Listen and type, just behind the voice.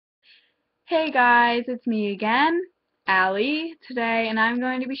Hey guys, it's me again, Allie, today, and I'm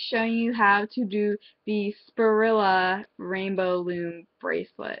going to be showing you how to do the Spirilla rainbow loom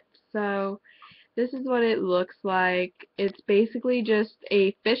bracelet. So, this is what it looks like. It's basically just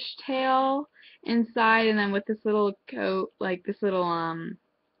a fishtail inside, and then with this little coat, like this little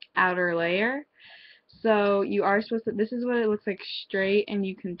outer layer. So, you are supposed to, this is what it looks like straight, and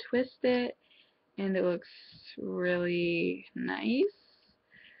you can twist it, and it looks really nice.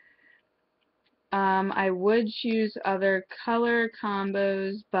 I would choose other color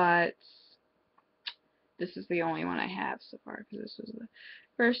combos, but this is the only one I have so far because this was the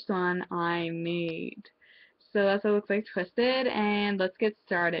first one I made. So that's what it looks like twisted, and let's get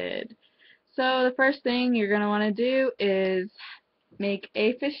started. So the first thing you're going to want to do is make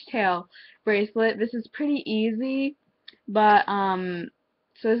a fishtail bracelet. This is pretty easy, but so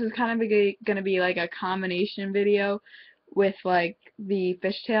this is kind of going to be like a combination video with like the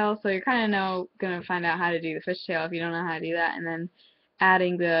fishtail. So you're kind of going to find out how to do the fishtail if you don't know how to do that, and then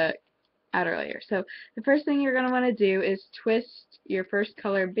adding the outer layer. So the first thing you're going to want to do is twist your first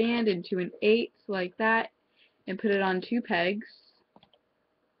color band into an 8 like that, and put it on 2 pegs,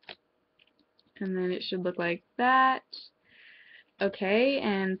 and then it should look like that. Okay,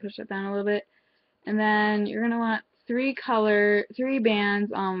 and push it down a little bit, and then you're going to want 3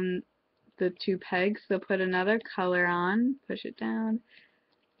 bands on the 2 pegs, so put another color on, push it down,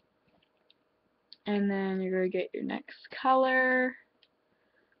 and then you're going to get your next color,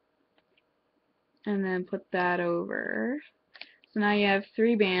 and then put that over. So now you have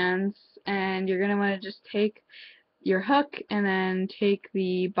 3 bands, and you're going to want to just take your hook and then take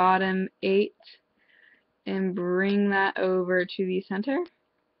the bottom 8 and bring that over to the center.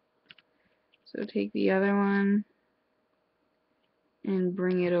 So take the other one and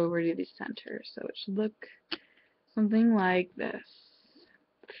bring it over to the center. So it should look something like this.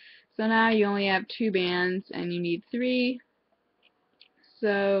 So now you only have 2 bands and you need 3.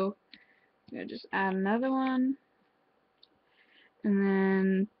 So I'm going to just add another one, and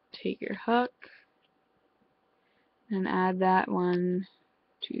then take your hook and add that one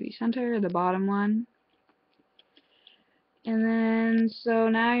to the center, the bottom one. And then, so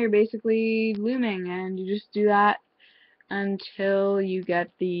now you're basically looming, and you just do that until you get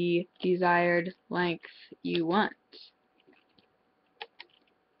the desired length you want.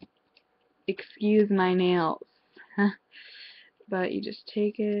 Excuse my nails. But you just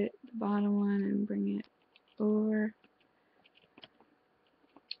take it, the bottom one, and bring it over.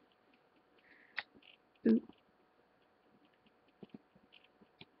 Oop.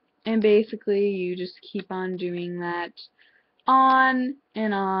 And basically you just keep on doing that on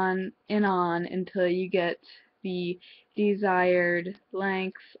and on and on until you get the desired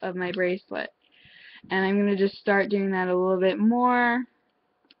length of my bracelet. And I'm going to just start doing that a little bit more.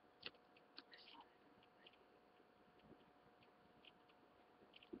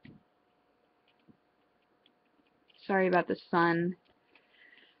 Sorry about the sun.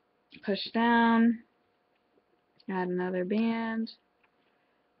 Push down, add another band,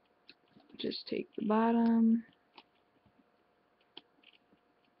 just take the bottom,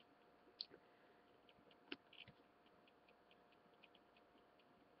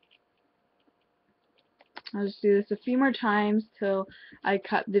 I'll just do this a few more times till I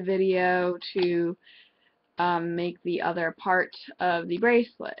cut the video to make the other part of the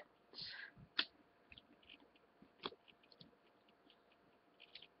bracelet.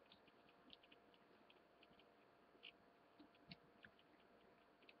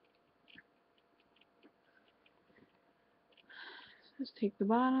 Just take the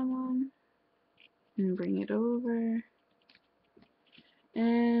bottom one and bring it over.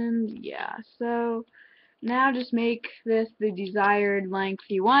 And yeah, so now just make this the desired length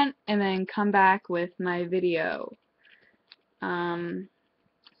you want, and then come back with my video. So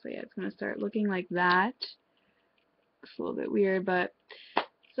yeah, it's going to start looking like that. It's a little bit weird, but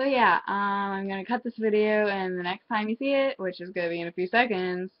so yeah, I'm going to cut this video, and the next time you see it, which is going to be in a few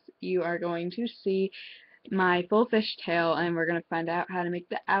seconds, you are going to see my full fishtail, and we're going to find out how to make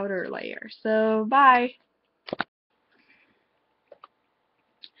the outer layer. So, bye!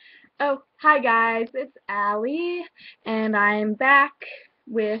 Oh, hi guys, it's Allie, and I'm back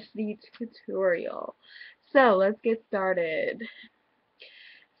with the tutorial. So, let's get started.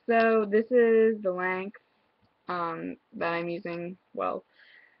 So, this is the length that I'm using. Well,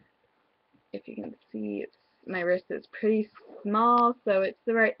 if you can see, my wrist is pretty small, so it's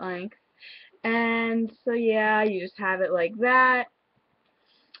the right length. And so yeah, you just have it like that.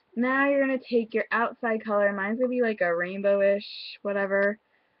 Now you're going to take your outside color. Mine's going to be like a rainbowish, whatever.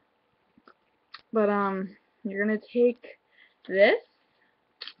 But you're going to take this,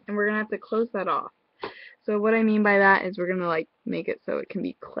 and we're going to have to close that off. So what I mean by that is we're going to like make it so it can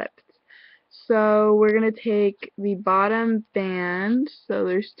be clipped. So we're going to take the bottom band, so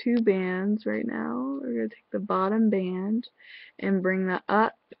there's two bands right now. We're going to take the bottom band and bring that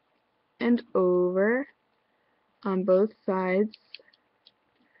up and over on both sides.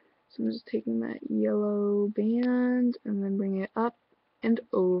 So I'm just taking that yellow band and then bring it up and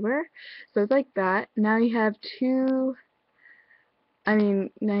over. So it's like that. Now you have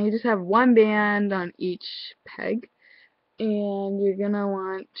now you just have one band on each peg. And you're going to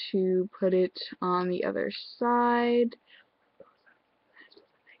want to put it on the other side.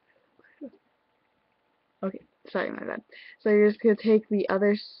 Okay, sorry, my bad. So you're just going to take the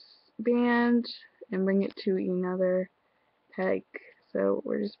other band and bring it to another peg. So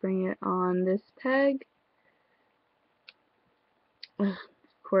we're just bringing it on this peg. Ugh,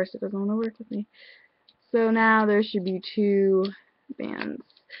 of course, it doesn't want to work with me. So now there should be two bands.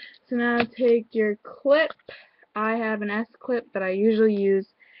 So now take your clip. I have an S clip, but I usually use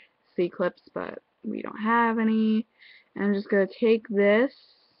C clips, but we don't have any. And I'm just going to take this,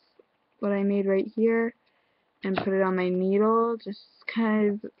 what I made right here, and put it on my needle, just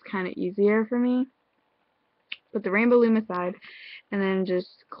because it's kind of easier for me. Put the rainbow loom aside, and then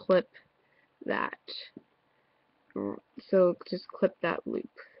just clip that. So just clip that loop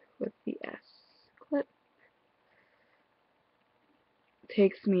with the S clip. It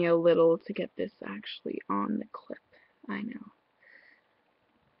takes me a little to get this actually on the clip, I know.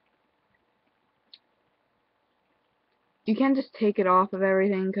 You can just take it off of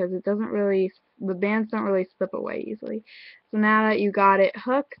everything because it doesn't really, the bands don't really slip away easily. So now that you got it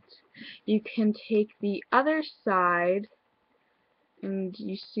hooked, you can take the other side and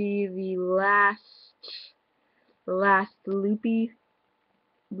you see the last loopy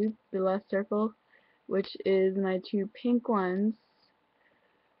loop, the last circle, which is my two pink ones,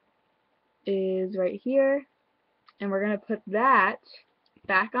 is right here. And we're going to put that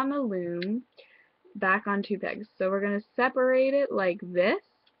back on the loom, back on two pegs. So we're going to separate it like this.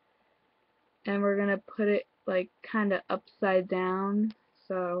 And we're going to put it like kind of upside down.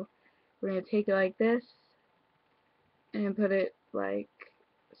 So we're going to take it like this and put it like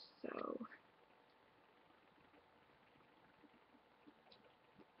so.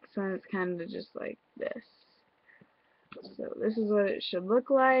 So it's kind of just like this. So this is what it should look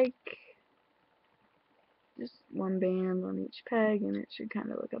like. Just one band on each peg, and it should kind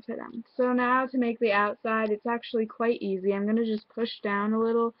of look upside down. So now to make the outside, it's actually quite easy. I'm going to just push down a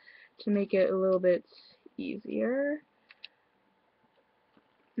little to make it a little bit easier.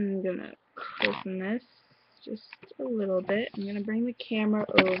 I'm going to open this just a little bit. I'm going to bring the camera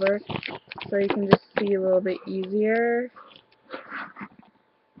over so you can just see a little bit easier.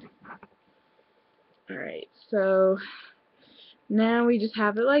 Alright, so now we just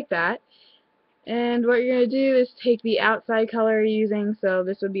have it like that. And what you're going to do is take the outside color you're using, so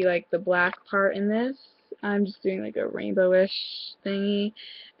this would be like the black part in this. I'm just doing like a rainbowish thingy.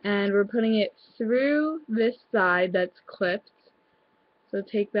 And we're putting it through this side that's clipped. So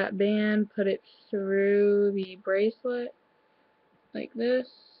take that band, put it through the bracelet, like this.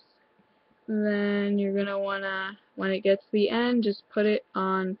 And then you're going to want to, when it gets to the end, just put it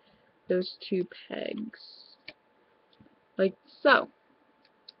on those two pegs. Like so.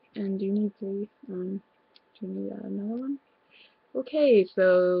 And do you need three? Do you need another one? Okay,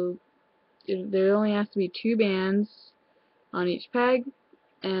 so there only has to be two bands on each peg,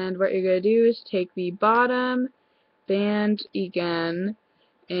 and what you're going to do is take the bottom band again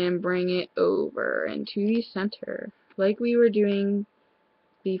and bring it over into the center, like we were doing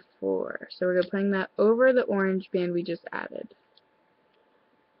before. So we're going to bring that over the orange band we just added.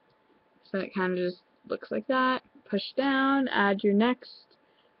 So it kind of just looks like that. Push down, add your next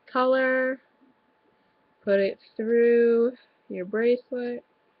color, put it through your bracelet,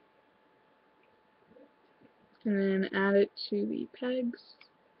 and then add it to the pegs.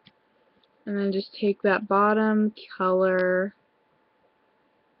 And then just take that bottom color,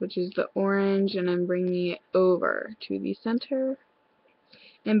 which is the orange, and then bringing it over to the center.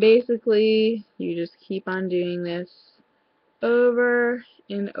 And basically, you just keep on doing this over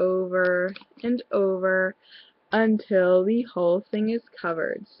and over and over until the whole thing is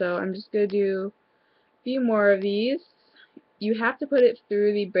covered. So I'm just going to do a few more of these. You have to put it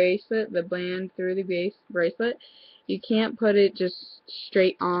through the bracelet, the band through the bracelet. You can't put it just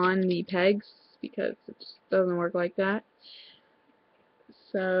straight on the pegs because it just doesn't work like that.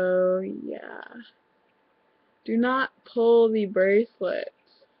 So yeah, do not pull the bracelet,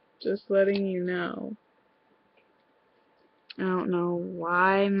 just letting you know. I don't know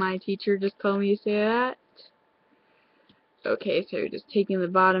why my teacher just told me to say that. Okay, so just taking the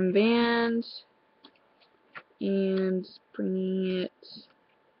bottom band and bringing it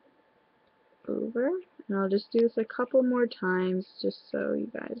over. And I'll just do this a couple more times just so you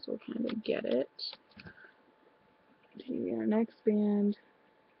guys will kind of get it. Taking our next band,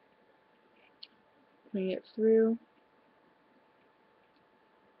 bring it through,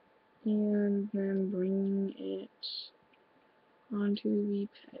 and then bring it onto the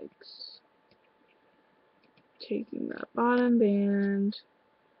pegs. Taking that bottom band,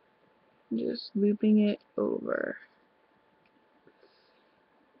 just looping it over.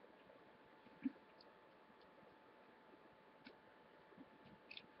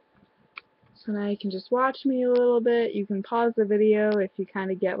 So now you can just watch me a little bit. You can pause the video if you kind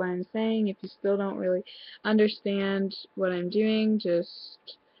of get what I'm saying. If you still don't really understand what I'm doing, just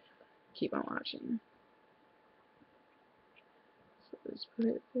keep on watching. So just put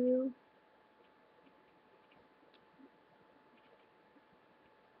it through.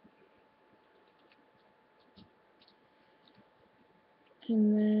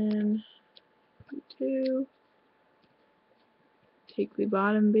 And then two, take the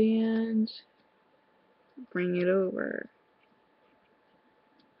bottom band, bring it over.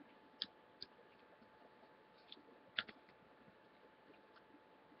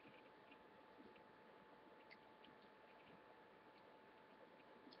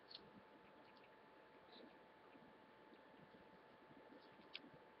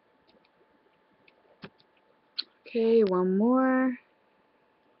 Okay, one more.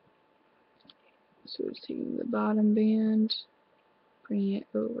 So it's taking the bottom band, bring it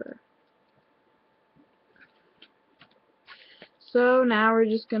over. So now we're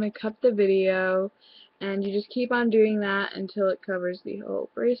just going to cut the video, and you just keep on doing that until it covers the whole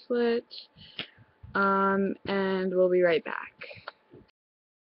bracelet, and we'll be right back.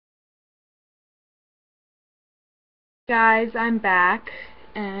 Guys, I'm back,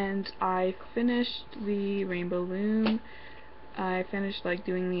 and I finished the rainbow loom. I finished like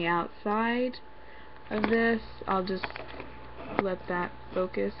doing the outside of this. I'll just let that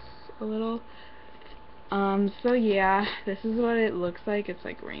focus a little. So yeah, this is what it looks like. It's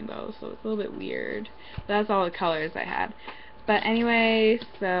like rainbow, so it's a little bit weird. But that's all the colors I had. But anyway,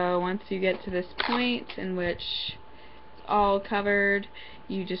 so once you get to this point in which it's all covered,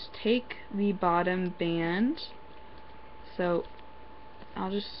 you just take the bottom band. So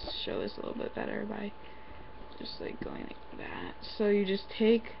I'll just show this a little bit better by just like going like that. So you just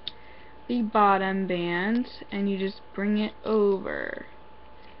take the bottom band and you just bring it over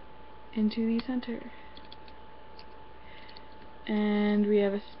into the center. And we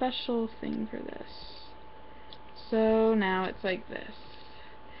have a special thing for this. So now it's like this.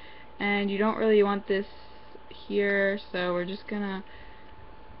 And you don't really want this here, so we're just gonna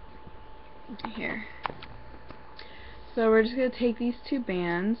So we're just gonna take these two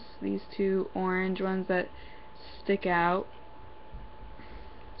bands, these two orange ones that stick out.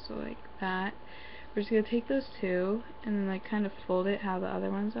 So like that. We're just gonna take those two and then like kind of fold it how the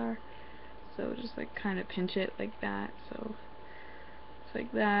other ones are. So just like kind of pinch it like that. So it's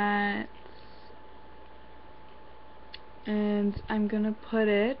like that. And I'm gonna put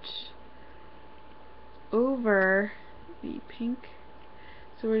it over the pink.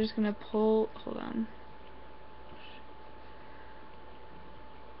 So we're just gonna pull, hold on.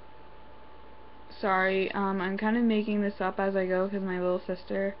 Sorry, I'm kind of making this up as I go because my little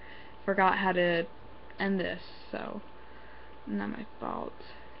sister forgot how to end this, so not my fault.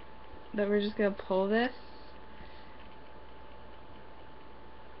 But we're just gonna pull this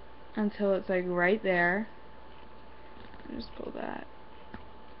until it's like right there. Just pull that.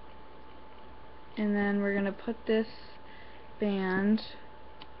 And then we're gonna put this band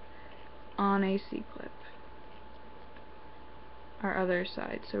on a C-clip. Our other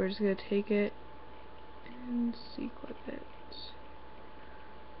side. So we're just gonna take it and C-clip it.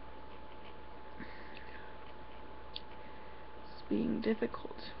 It's being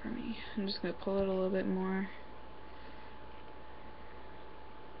difficult for me. I'm just gonna pull it a little bit more.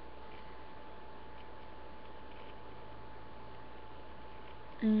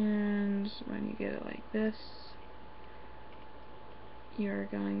 And when you get it like this, you're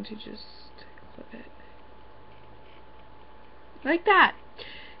going to just clip it. Like that.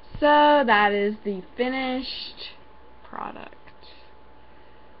 So that is the finished product.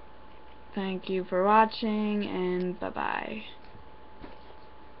 Thank you for watching, and bye-bye.